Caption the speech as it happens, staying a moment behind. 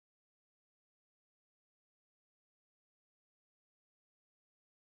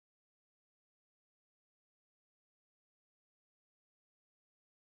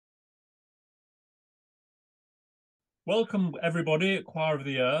Welcome, everybody, at Choir of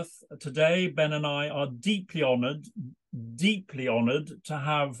the Earth. Today, Ben and I are deeply honoured to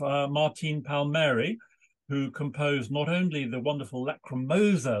have Martín Palmeri, who composed not only the wonderful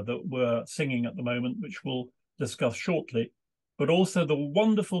Lacrimosa that we're singing at the moment, which we'll discuss shortly, but also the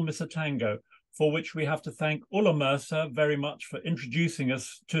wonderful Misatango, for which we have to thank Ulla Mercer very much for introducing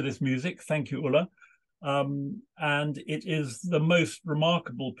us to this music. Thank you, Ulla. And it is the most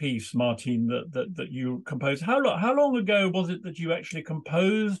remarkable piece, Martin, that you composed. How long ago was it that you actually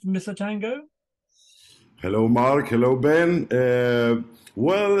composed Misatango? Hello, Mark. Hello, Ben.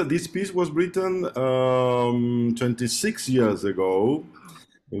 Well, this piece was written 26 years ago,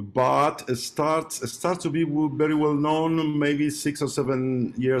 but it starts to be very well known maybe 6 or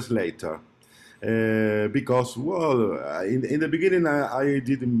 7 years later. Because, well, in the beginning, I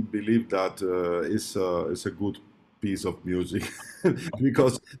didn't believe that it's a good piece of music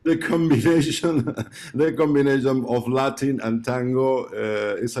because the combination of Latin and tango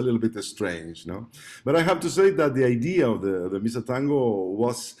is a little bit strange, no? But I have to say that the idea of the Misa Tango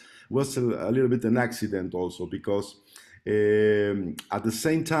was a little bit an accident also because at the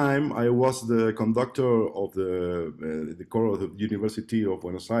same time, I was the conductor of the choir of the University of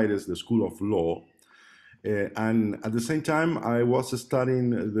Buenos Aires, the School of Law. And at the same time, I was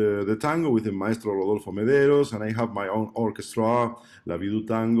studying the tango with the maestro Rodolfo Mederos, and I have my own orchestra, La Vidu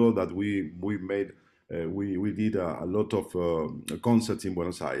Tango, that we made. We did a lot of concerts in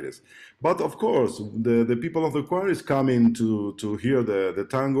Buenos Aires. But of course, the people of the choir is coming to hear the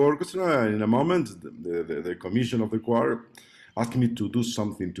tango orchestra, and in a moment, the commission of the choir asked me to do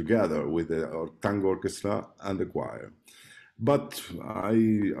something together with the tango orchestra and the choir. But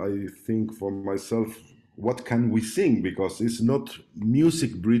I think for myself, what can we sing? Because it's not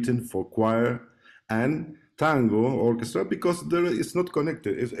music written for choir and tango orchestra because it's not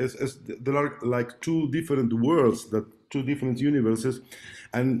connected. There are like two different worlds, that two different universes,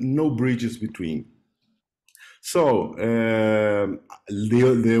 and no bridges between. So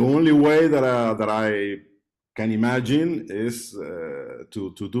the only way that I can imagine is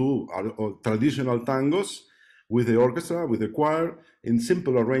to do traditional tangos with the orchestra, with the choir, in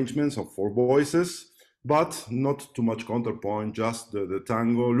simple arrangements of four voices, but not too much counterpoint, just the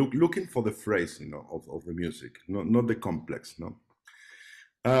tango, looking for the phrase, of the music, not the complex, no.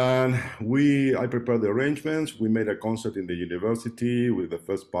 And I prepared the arrangements. We made a concert in the university with the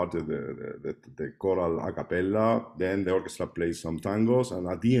first part of the choral a cappella. Then the orchestra plays some tangos, and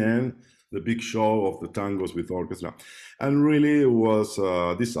at the end, the big show of the tangos with orchestra. And really, it was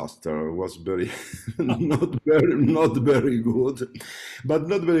a disaster. It was very not very good, but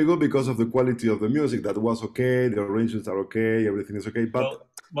not very good because of the quality of the music. That was okay. The arrangements are okay. Everything is okay. But Well,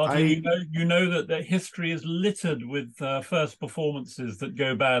 Martin, I you know that history is littered with first performances that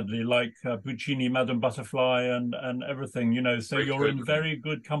go badly, like Puccini, Madame Butterfly, and everything. So you're in Beethoven. very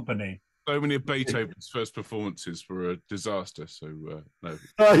good company. So many of Beethoven's first performances were a disaster. So no.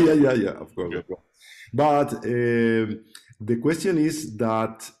 yeah, of course, Yeah. of course. But the question is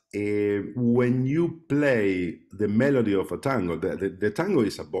that when you play the melody of a tango, the tango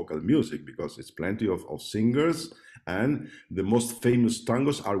is a vocal music because it's plenty of singers, and the most famous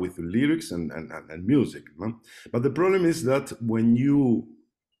tangos are with lyrics and music. No? But the problem is that when you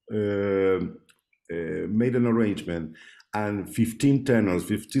made an arrangement and 15 tenors,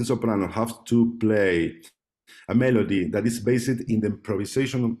 15 sopranos have to play a melody that is based in the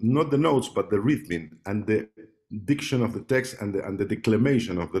improvisation, not the notes, but the rhythm and the diction of the text and the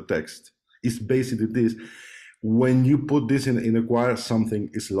declamation of the text is based in this. When you put this in a choir, something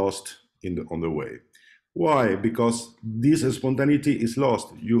is lost on the way. Why? Because this spontaneity is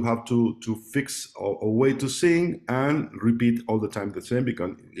lost. You have to fix a way to sing and repeat all the time the same,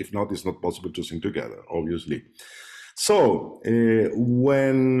 because if not, it's not possible to sing together, obviously. So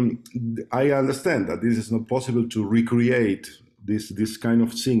when I understand that this is not possible to recreate this kind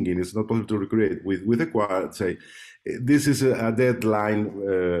of singing, it's not possible to recreate with a choir. Say this is a deadline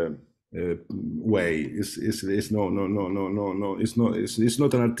way. It's no. It's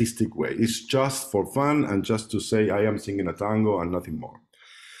not an artistic way. It's just for fun and just to say I am singing a tango and nothing more.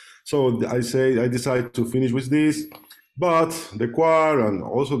 So I decide to finish with this. But the choir and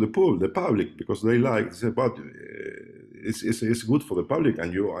also the public, because they say, but it's good for the public,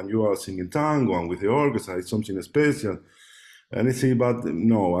 and you are singing tango and with the orchestra, it's something special. And I say, but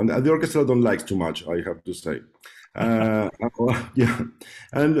no, and the orchestra don't like too much, I have to say. Yeah,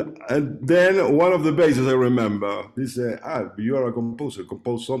 and then one of the basses I remember, they say, you are a composer,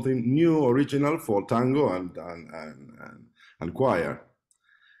 compose something new, original for tango and choir.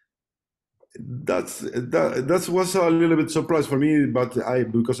 That was a little bit surprise for me, but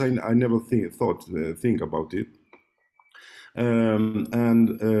because I never think about it.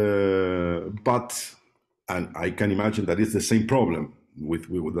 But I can imagine that it's the same problem with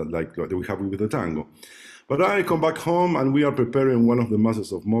like that we have with the tango. But I come back home and we are preparing one of the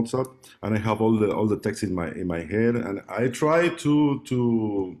masses of Mozart, and I have all the text in my head, and I try to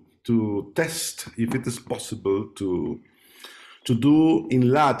test if it is possible to do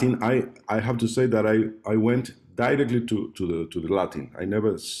in Latin. I have to say that I went directly to the Latin. I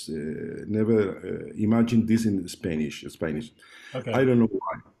never imagined this in Spanish. Okay. I don't know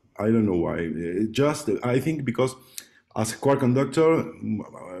why. I don't know why. Just I think because as a choir conductor,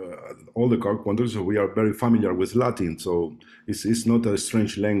 all the choir conductors we are very familiar with Latin, so it's not a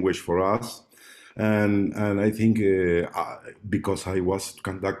strange language for us. And I think because I was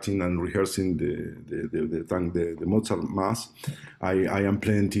conducting and rehearsing the Mozart mass, I am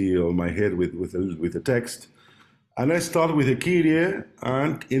plenty on my head with the text. And I start with the Kyrie,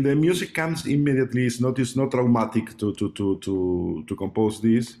 and in the music comes immediately. It's not traumatic to compose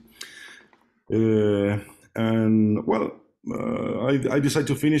this. And well, I decided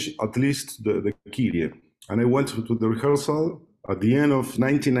to finish at least the Kyrie, and I went to the rehearsal at the end of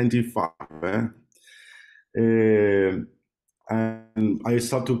 1995. And I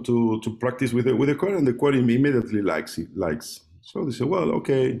started to practice with the choir, and the choir immediately likes. So they say, well,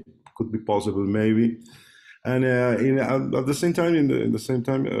 okay, could be possible maybe. And at the same time, in the same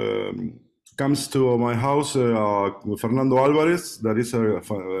time, comes to my house Fernando Alvarez, that is a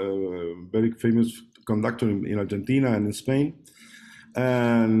very famous conductor in Argentina and in Spain,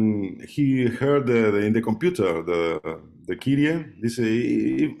 and he heard in the computer the Kyrie. He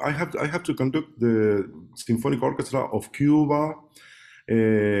say, I have to conduct the Symphonic Orchestra of Cuba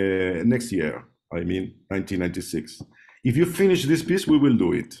next year. I mean, 1996. If you finish this piece, we will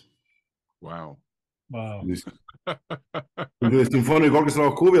do it. Wow. Wow. The Symphonic Orchestra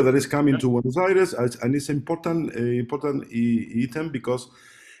of Cuba that is coming to Buenos Aires, and it's important item because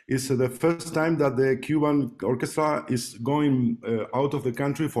it's the first time that the Cuban orchestra is going out of the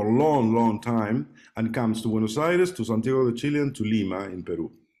country for a long time and comes to Buenos Aires, to Santiago de Chile, and to Lima in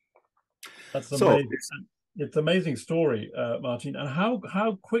Peru. That's amazing. It's an amazing story, Martin. And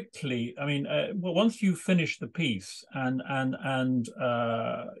how quickly? I mean, well, once you finish the piece and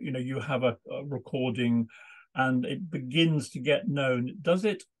you know you have a recording, and it begins to get known.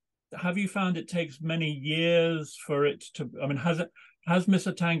 Have you found it takes many years for it to? I mean, has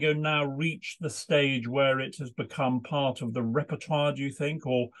Misatango now reached the stage where it has become part of the repertoire? Do you think,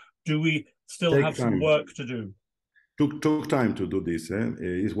 or do we still have some work to do? Took time to do this.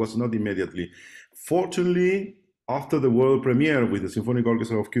 It was not immediately. Fortunately, after the world premiere with the Symphonic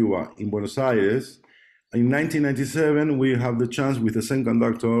Orchestra of Cuba in Buenos Aires, in 1997, we have the chance with the same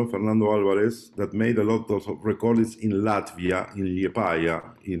conductor, Fernando Alvarez, that made a lot of recordings in Latvia, in Liepaja,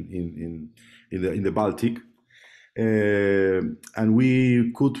 in the Baltic. And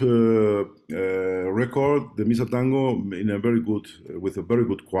we could record the Misatango with a very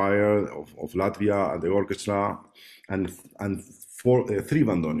good choir of Latvia and the orchestra, and three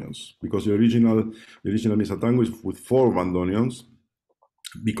bandoneons, because the original Misatango is with four bandoneons,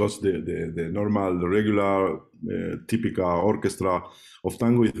 because the regular typical orchestra of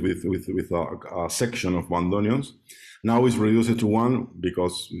tango is with a section of bandoneons. Now it's reduced to one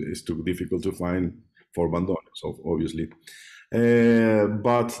because it's too difficult to find four bandoneons, obviously.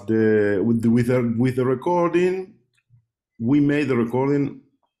 But with the recording, we made the recording.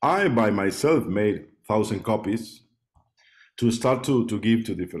 I by myself made 1,000 copies to start to give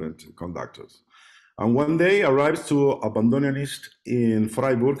to different conductors. And one day arrives to a bandoneonist in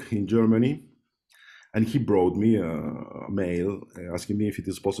Freiburg in Germany, and he brought me a mail asking me if it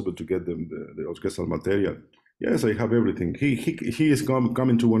is possible to get them the orchestral material. Yes, I have everything. He is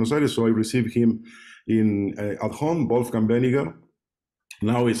coming to Buenos Aires, so I received him at home, Wolfgang Beniger.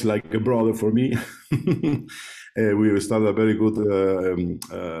 Now it's like a brother for me. We started a very good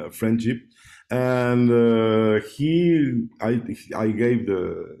friendship, and I gave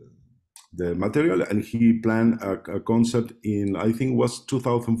the material, and he planned a concert in, I think it was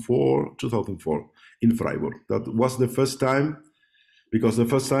 2004 in Freiburg. That was the first time, because the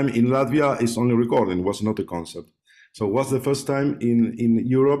first time in Latvia is only recording, it was not a concert. So it was the first time in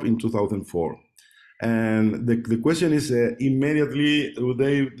Europe in 2004. And the question is, immediately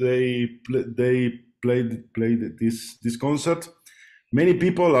they played this concert. Many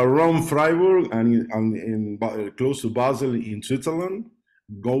people around Freiburg and close to Basel in Switzerland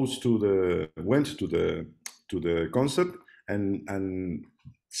went to the concert and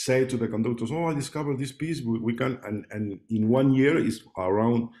say to the conductors, "Oh, I discovered this piece. We can." And in 1 year is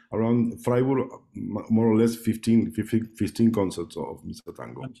around Freiburg, more or less 15 concerts of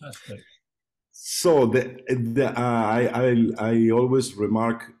Misatango. Fantastic. So I always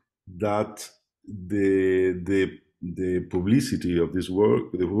remark that the publicity of this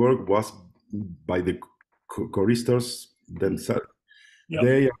work, the work was by the choristers themselves. Yep.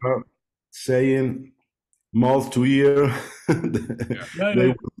 They are saying mouth to ear. No,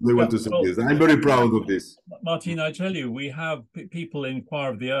 they want to say this. I'm very proud of this. Martin, I tell you, we have people in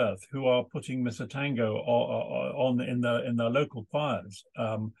Choir of the Earth who are putting Misatango on in their local choirs.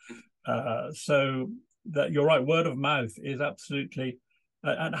 So that you're right, word of mouth is absolutely.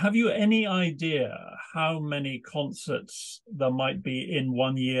 And have you any idea how many concerts there might be in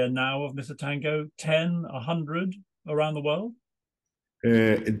 1 year now of Misatango? 10, 100 around the world?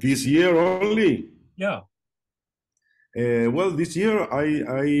 This year only? Yeah. Well, this year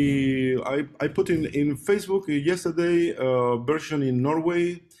I put in Facebook yesterday a version in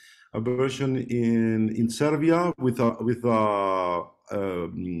Norway, a version in Serbia with a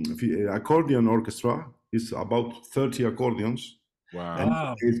accordion orchestra. It's about 30 accordions.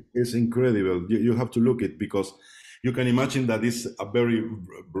 Wow. And it's incredible. You have to look it, because you can imagine that it's a very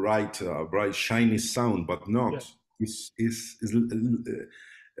bright, shiny sound, but not.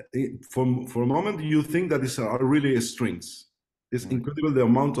 For a moment you think that it's really strings. It's incredible the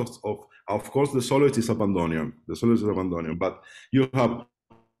amount of course the soloist is a bandoneon. The soloist is a bandoneon, but you have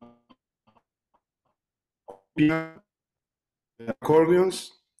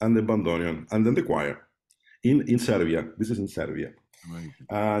accordions and the bandoneon, and then the choir in Serbia. This is in Serbia. Amazing.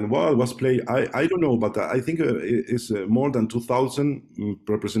 And well, it was played. I don't know, but I think it's more than 2,000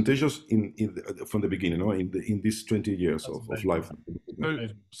 representations from the beginning, in these 20 years of life.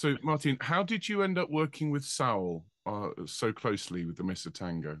 So Martin, how did you end up working with Saul so closely with the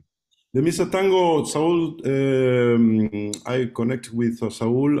Misatango? The Misatango, Saul, I connected with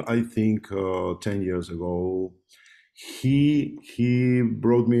Saul, I think 10 years ago. He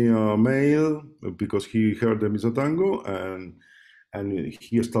brought me a mail because he heard the Misatango, and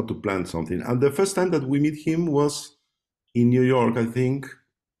he started to plan something. And the first time that we meet him was in New York, I think.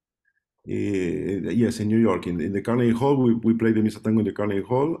 Yes, in New York, in the Carnegie Hall. We played the Misatango in the Carnegie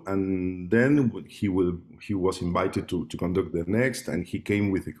Hall, and then he was invited to conduct the next, and he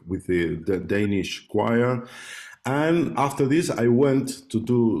came with the Danish choir. And after this, I went to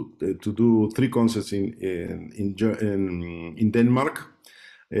do 3 concerts in Denmark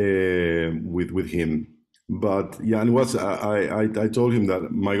with him. But yeah, and I told him that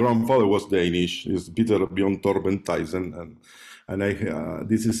my grandfather was Danish. Is Peter Bjørn Torben Thyssen, and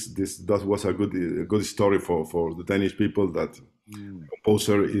that was a good story for the Danish people, that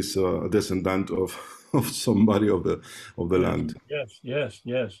composer is a descendant of somebody of the land. Yes.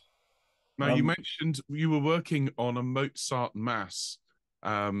 Now you mentioned you were working on a Mozart mass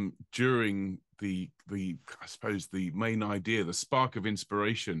during the I suppose the main idea, the spark of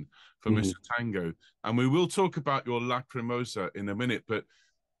inspiration for Misatango, and we will talk about your Lacrimosa in a minute. But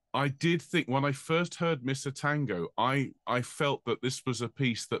I did think when I first heard Misatango, I felt that this was a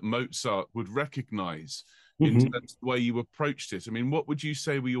piece that Mozart would recognize in terms of the way you approached it. I mean, what would you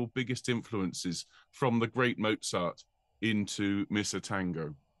say were your biggest influences from the great Mozart into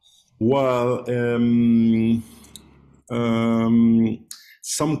Misatango? Well,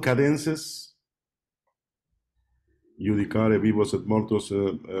 some cadences, Judicare, Vivos et Mortos.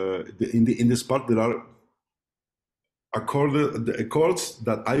 In this part there are chords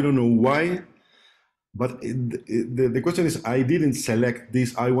that I don't know why, but the question is, I didn't select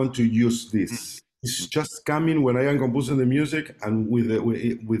this. I want to use this. It's just coming when I am composing the music, and with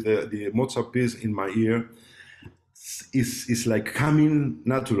the Mozart piece in my ear. It's like coming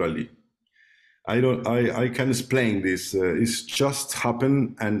naturally. I can explain this. It's just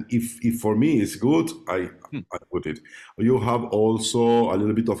happened, and if for me it's good, I put it. You have also a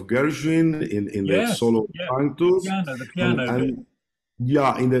little bit of Gershwin in the solo punctus, the piano and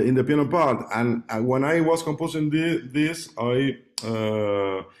yeah, in the piano part. And when I was composing this, I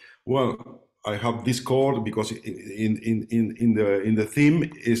have this chord, because in the theme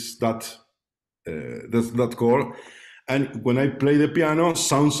is that that chord. And when I play the piano,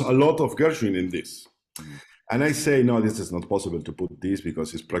 sounds a lot of Gershwin in this. And I say, no, this is not possible to put this,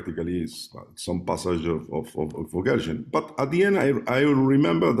 because it's practically some passage of Gershwin. But at the end, I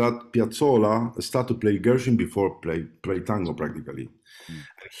remember that Piazzolla started to play Gershwin before play tango, practically.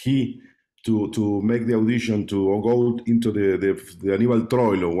 He, to make the audition to go into the Aníbal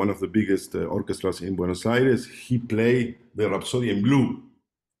Troilo, one of the biggest orchestras in Buenos Aires, he played the Rhapsody in Blue.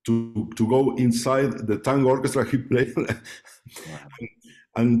 To go inside the tango orchestra, he played.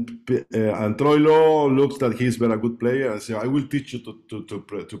 and Troilo looks that he's very good player and say, "I will teach you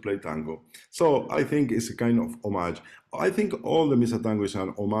to play tango." So I think it's a kind of homage. I think all the Misatango is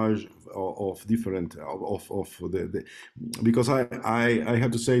an homage of different of the because I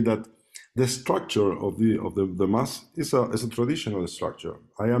have to say that the structure of the mass is a traditional structure.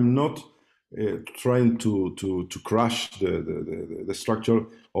 I am not trying to crush the structure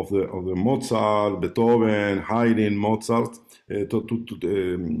of the Mozart, Beethoven, Haydn, Mozart. I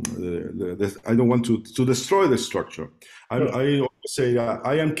don't want to destroy the structure. Sure. I always say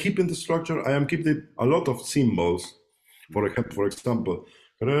I am keeping the structure. I am keeping a lot of symbols. For example,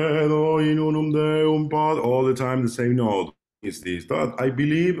 Credo in unum Deum all the time the same note is this. That I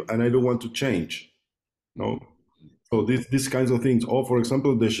believe and I don't want to change. No. So these kinds of things. Or for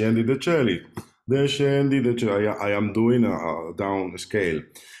example, Descendi the Celli. Descendi the Celli. I am doing a down scale.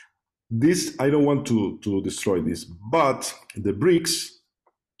 This I don't want to destroy this. But the bricks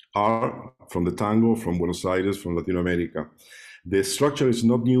are from the tango, from Buenos Aires, from Latin America. The structure is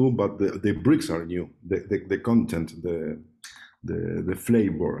not new, but the bricks are new. The content, the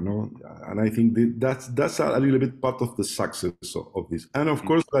flavor, no, and I think that's a little bit part of the success of this, and of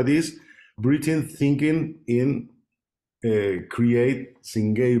course that is Britain thinking in create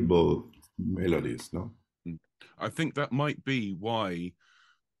singable melodies, no. I think that might be why,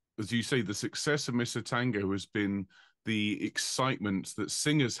 as you say, the success of Misatango has been the excitement that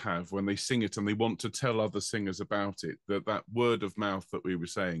singers have when they sing it and they want to tell other singers about it, that word of mouth that we were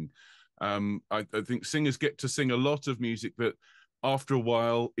saying. I think singers get to sing a lot of music that after a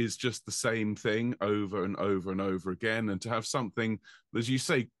while is just the same thing over and over and over again. And to have something, as you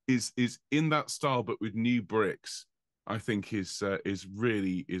say, is in that style, but with new bricks, I think is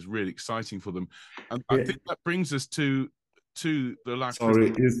really exciting for them. And I think that brings us to the Lacrimosa.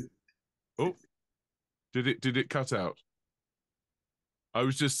 Sorry, oh, did it cut out? I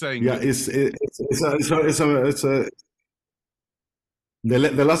was just saying. Yeah, it's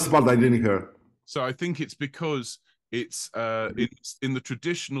the last part I didn't hear. So I think it's because it's in the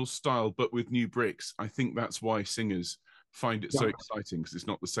traditional style, but with new bricks. I think that's why singers find it so exciting, because it's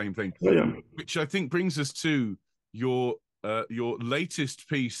not the same thing. Yeah. Which I think brings us to your latest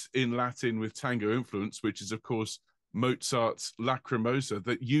piece in Latin with tango influence, which is of course Mozart's Lacrimosa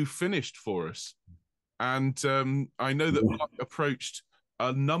that you finished for us. And I know that Mark approached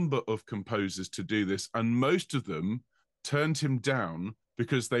a number of composers to do this, and most of them turned him down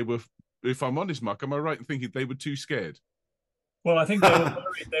because they were, if I'm honest, Mark, am I right in thinking they were too scared? Well, I think they were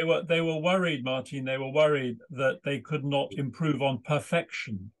worried. They were worried, Martin. They were worried that they could not improve on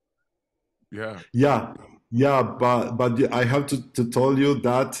perfection. Yeah, but I have to tell you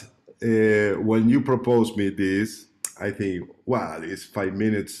that when you propose me this, I think, well, it's 5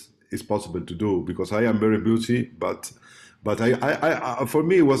 minutes. It's possible to do because I am very busy, but I for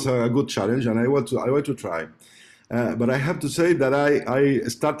me it was a good challenge, and I want to try. But I have to say that I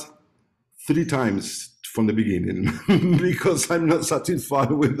start 3 times from the beginning because I'm not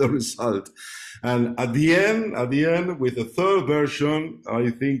satisfied with the result. And at the end, with the third version,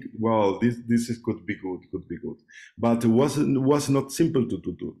 I think, well, this could be good. But it was not simple to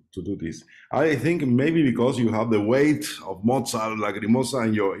do this. I think maybe because you have the weight of Mozart, Lacrimosa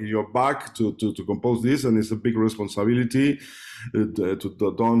in your back to compose this, and it's a big responsibility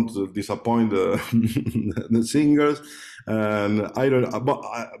to don't disappoint the singers. And I don't, but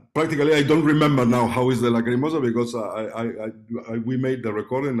practically I don't remember now how is the Lacrimosa because we made the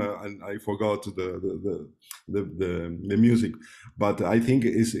recording and I forgot the music. But I think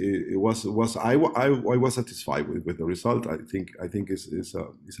I was satisfied with the result. I think it's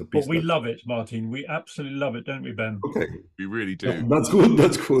a piece. But we love it, Martin. We absolutely love it, don't we, Ben? Okay, we really do. That's good.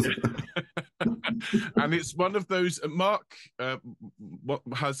 That's good. And it's one of those. Mark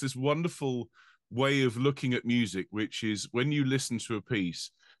has this wonderful way of looking at music, which is when you listen to a piece,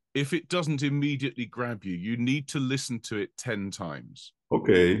 if it doesn't immediately grab you, you need to listen to it 10 times.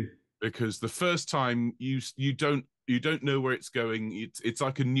 Okay. Because the first time you don't know where it's going. It's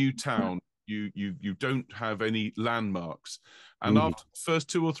like a new town. You don't have any landmarks, and after the first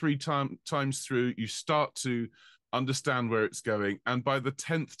 2 or 3 times through, you start to understand where it's going. And by the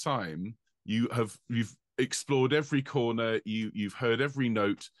 10th time, you've explored every corner. You've heard every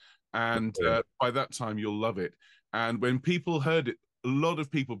note. And by that time, you'll love it. And when people heard it, a lot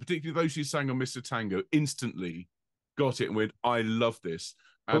of people, particularly those who sang on Misatango, instantly got it and went, I love this.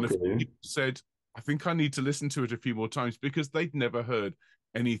 And a few people said, I think I need to listen to it a few more times because they'd never heard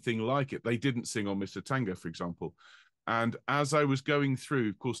anything like it. They didn't sing on Misatango, for example. And as I was going through,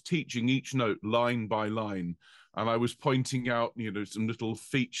 of course, teaching each note line by line, and I was pointing out, some little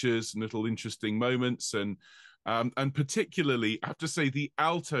features and little interesting moments. And And particularly, I have to say, the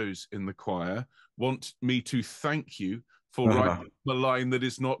altos in the choir want me to thank you for writing the line that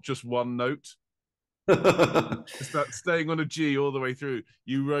is not just one note. It's that staying on a G all the way through.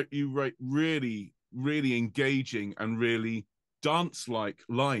 You write really, really engaging and really dance-like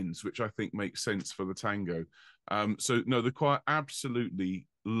lines, which I think makes sense for the tango. So no, the choir absolutely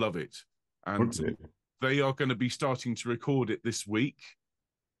love it, and they are going to be starting to record it this week.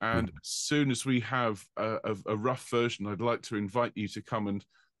 And as soon as we have a rough version, I'd like to invite you to come and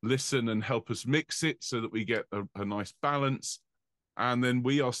listen and help us mix it so that we get a nice balance. And then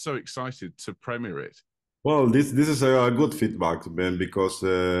we are so excited to premiere it. Well, this is a good feedback, Ben, because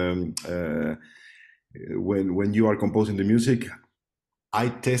when you are composing the music, I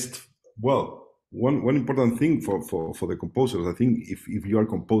test. Well, one important thing for the composers, I think, if you are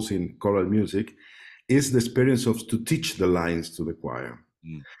composing choral music, is the experience of to teach the lines to the choir.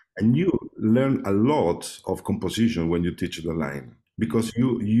 And you learn a lot of composition when you teach the line, because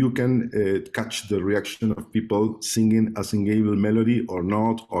you can catch the reaction of people singing a singable melody or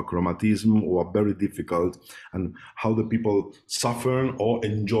not, or chromatism, or very difficult, and how the people suffer or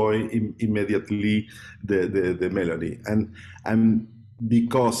enjoy immediately the melody. And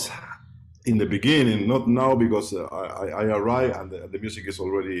because in the beginning, not now, because I arrive and the music is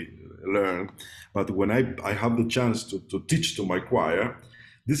already learned, but when I have the chance to teach to my choir,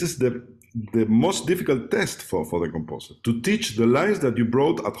 this is the most difficult test for the composer, to teach the lines that you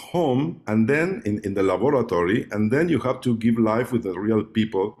brought at home and then in the laboratory, and then you have to give life with the real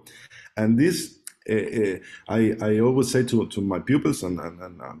people. And this, I always say to my pupils and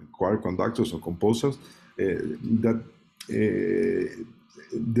choir conductors and composers that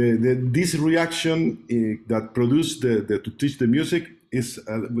this reaction that produced to teach the music is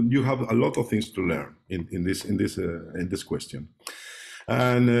you have a lot of things to learn in this question.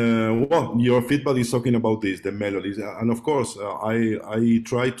 And well, your feedback is talking about this, the melodies, and of course, I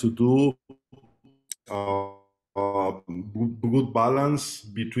try to do good balance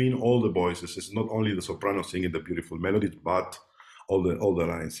between all the voices. It's not only the soprano singing the beautiful melodies, but all the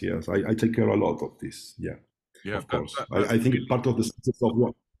lines. Yes, I take care a lot of this. Yeah, of course. I think really, part of the success of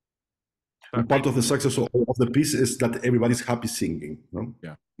what. Part of the success of the piece is that everybody's happy singing. No?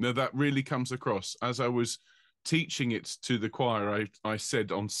 Yeah, no, that really comes across. As I was teaching it to the choir, I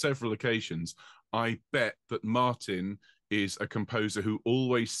said on several occasions, I bet that Martin is a composer who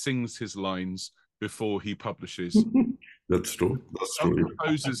always sings his lines before he publishes. That's true. That's Some true.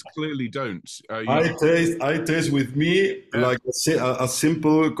 composers clearly don't. I taste with me like a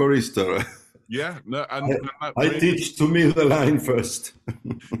simple chorister. Yeah, no, I teach to me the line first.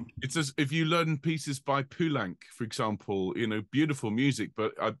 It's as if you learn pieces by Poulenc, for example, beautiful music,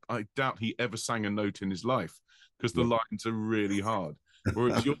 but I doubt he ever sang a note in his life because the lines are really hard.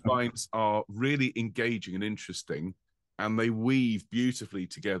 Whereas your lines are really engaging and interesting, and they weave beautifully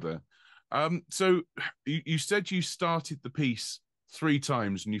together. So you said you started the piece 3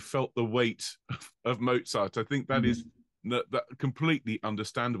 times and you felt the weight of Mozart. I think that is that completely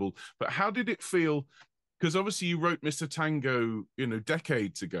understandable. But how did it feel? Because obviously you wrote Misatango,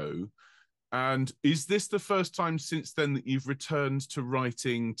 decades ago. And is this the first time since then that you've returned to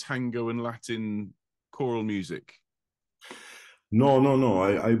writing tango and Latin choral music? No.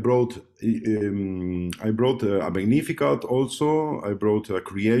 I brought a Magnificat also. I brought a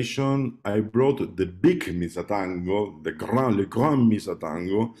Creation. I brought the big Misatango, le grand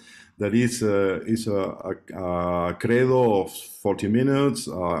Misatango, that is a credo of 40 minutes,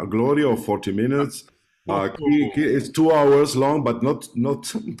 a Gloria of 40 minutes. It's 2 hours long, but not.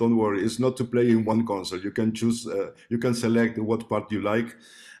 Don't worry, it's not to play in one concert. You can choose. You can select what part you like.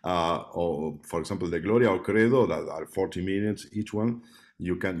 Or for example, the Gloria or Credo that are 40 minutes each one.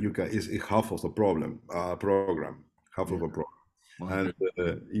 You can. It's half of the program. Half of the program. Wow. And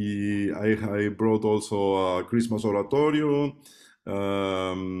I brought also Christmas Oratorio.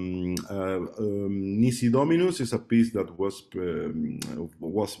 Nisi Dominus is a piece that was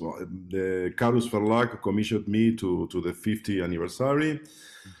the Carus Verlag commissioned me to the 50th anniversary,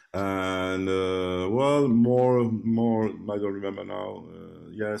 and well, more I don't remember now.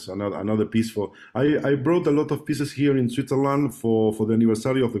 Yes, another piece for I brought a lot of pieces here in Switzerland for the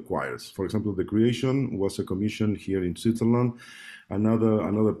anniversary of the choirs. For example, the Creation was a commission here in Switzerland.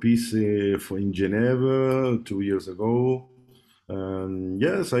 Another piece in Geneva 2 years ago.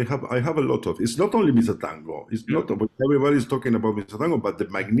 Yes, I have a lot of. It's not only Misatango. It's not. Everybody's talking about Misatango, but the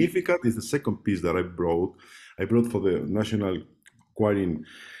Magnificat is the second piece that I brought. I brought for the national choir in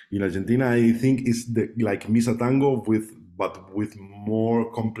Argentina. I think it's like Misatango but with more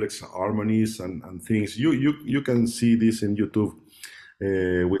complex harmonies and things. You can see this in YouTube.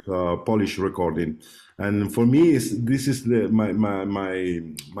 with a Polish recording. And for me, this is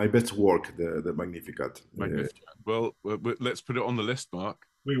my best work, the Magnificat. Magnificent. Well, let's put it on the list, Mark.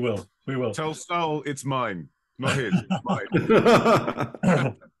 We will. We will. Tell Saul it's mine, not his. It's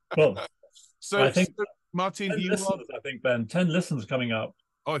mine. Well, so, I think Martin, 10 listeners, I think, Ben, 10 listeners coming up.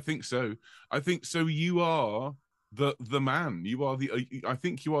 Oh, I think so. I think so. You are the man. You are I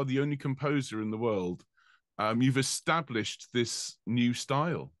think you are the only composer in the world. You've established this new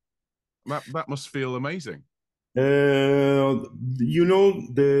style. That must feel amazing. You know,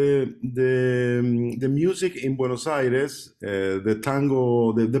 the music in Buenos Aires, the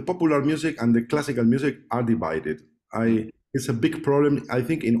tango, the popular music and the classical music are divided. It's a big problem, I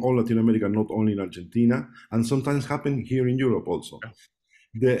think, in all Latin America, not only in Argentina, and sometimes happen here in Europe also.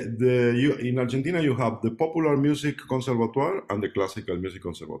 Yeah. In Argentina, you have the popular music conservatoire and the classical music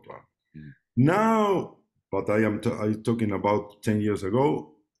conservatoire. Now, but I'm talking about 10 years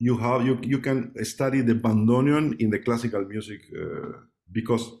ago, you can study the bandoneon in the classical music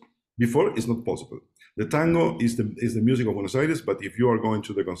because before it's not possible. The tango is the music of Buenos Aires, but if you are going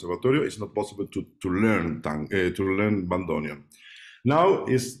to the conservatorio, it's not possible to learn bandoneon. Now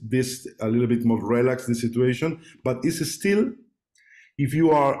is this a little bit more relaxed, the situation, but it's still, if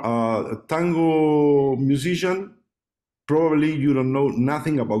you are a tango musician, probably you don't know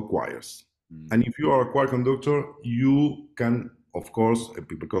nothing about choirs. And if you are a choir conductor, you can, of course,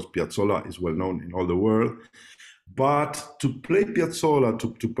 because Piazzolla is well known in all the world, but to play Piazzolla,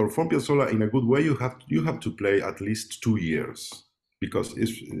 to perform Piazzolla in a good way, you have to play at least 2 years, because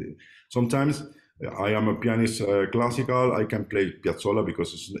sometimes I am a pianist, classical, I can play Piazzolla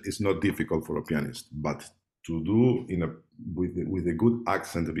because it's not difficult for a pianist, but to do with a good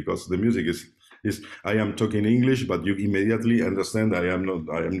accent, because the music is I am talking English, but you immediately understand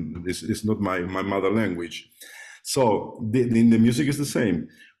it's not my mother language. So the music is the same.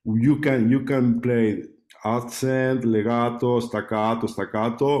 You can play accent, legato,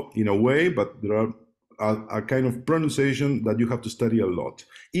 staccato in a way, but there are a kind of pronunciation that you have to study a lot,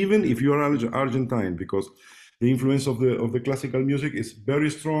 even if you are Argentine, because the influence of the classical music is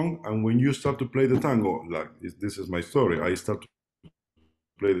very strong. And when you start to play the tango, like this is my story, I start to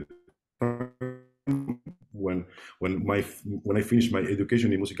play the tango when I finished my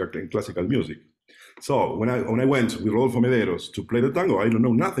education in classical music. So when I went with Rodolfo Mederos to play the tango, I don't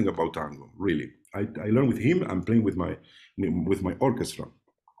know nothing about tango, really. I learned with him and playing with my orchestra.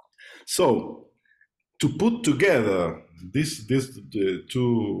 So to put together these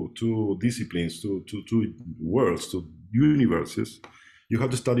two disciplines, two worlds, two universes, you have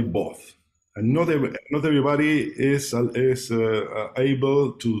to study both. And not everybody is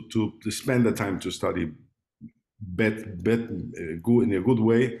able to spend the time to study in a good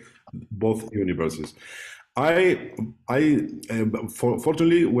way both universes.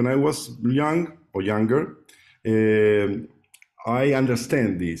 Fortunately, when I was young or younger, I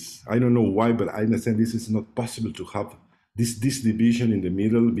understand this. I don't know why, but I understand this is not possible to have this division in the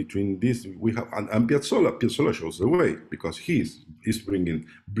middle between this. We have and Piazzolla shows the way, because he's bringing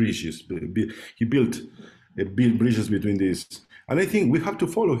bridges. He built bridges between these, and I think we have to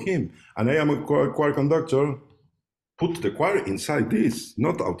follow him. And I am a choir conductor. Put the choir inside this,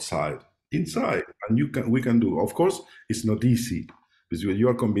 not outside, inside, and we can do. Of course, it's not easy, because you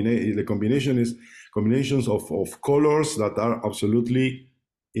are the combination is combinations of colors that are absolutely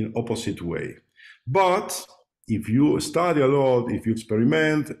in opposite way. But if you study a lot, if you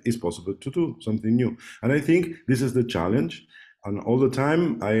experiment, it's possible to do something new. And I think this is the challenge. And all the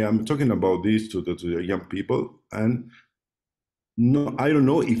time I am talking about this to the young people, and no, I don't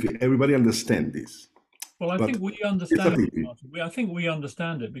know if everybody understands this. Well, I think we understand it. I think we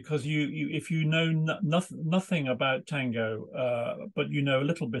understand it, because if you know nothing about tango, but you know a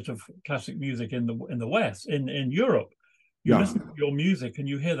little bit of classic music in the West, in Europe, you listen to your music and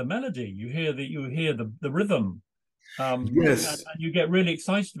you hear the melody, you hear the rhythm, yes, and you get really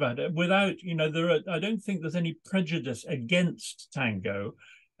excited about it. Without, I don't think there's any prejudice against tango,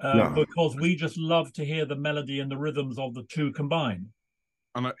 because we just love to hear the melody and the rhythms of the two combined.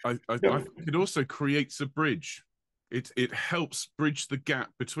 And I think it also creates a bridge. It helps bridge the gap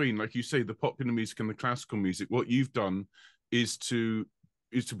between, like you say, the popular music and the classical music. What you've done is to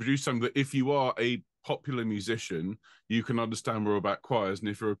produce something that, if you are a popular musician, you can understand more about choirs, and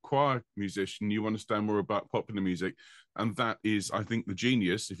if you're a choir musician, you understand more about popular music. And that is, I think, the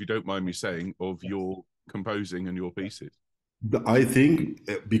genius, if you don't mind me saying, of your composing and your pieces. I think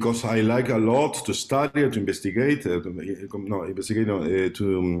because I like a lot to study, to investigate, how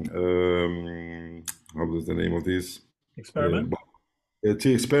was the name of this? Experiment.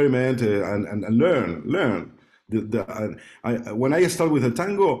 To experiment and learn. when I start with a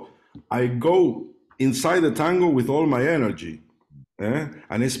tango, I go inside the tango with all my energy.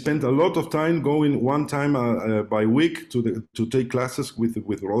 And I spent a lot of time going one time by week to take classes with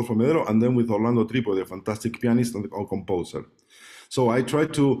Rodolfo Medero and then with Orlando Tripodi, the fantastic pianist and composer. So I try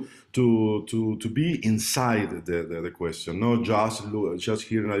to be inside the question, not just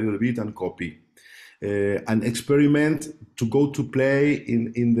hearing a little bit and copy, and experiment to go to play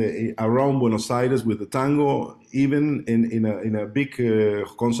in the around Buenos Aires with the tango, even in a big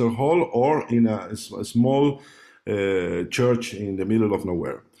concert hall or in a small church in the middle of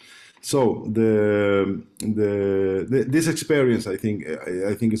nowhere. So this experience, I think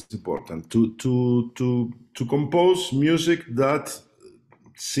is important to compose music that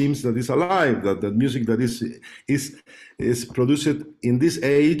seems that is alive, that music that is produced in this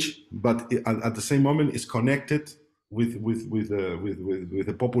age, but at the same moment is connected with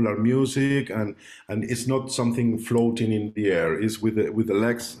the popular music, and it's not something floating in the air. It's with the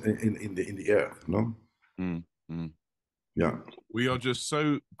legs in the air, no? Yeah. We are just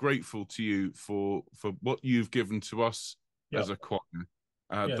so grateful to you for what you've given to us as a choir.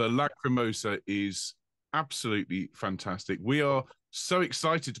 The Lacrimosa is absolutely fantastic. We are so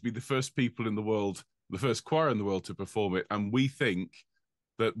excited to be the first people in the world, the first choir in the world to perform it. And we think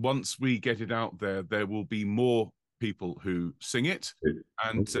that once we get it out there, there will be more people who sing it.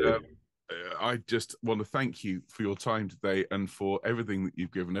 And I just want to thank you for your time today and for everything that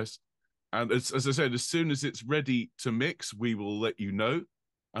you've given us. And as I said, as soon as it's ready to mix, we will let you know,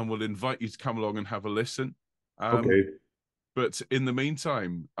 and we'll invite you to come along and have a listen. Okay. But in the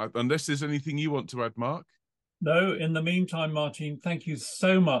meantime, unless there's anything you want to add, Mark? No, in the meantime, Martin, thank you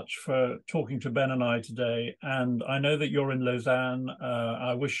so much for talking to Ben and I today. And I know that you're in Lausanne.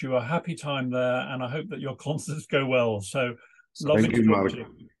 I wish you a happy time there, and I hope that your concerts go well. So lovely thank you, to talk Mark. to you.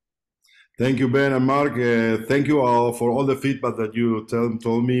 Thank you, Ben and Mark. Thank you all for all the feedback that you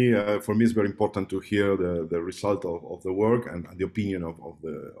told me. For me, it's very important to hear the result of the work and the opinion of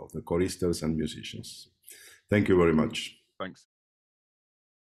the choristers and musicians. Thank you very much. Thanks.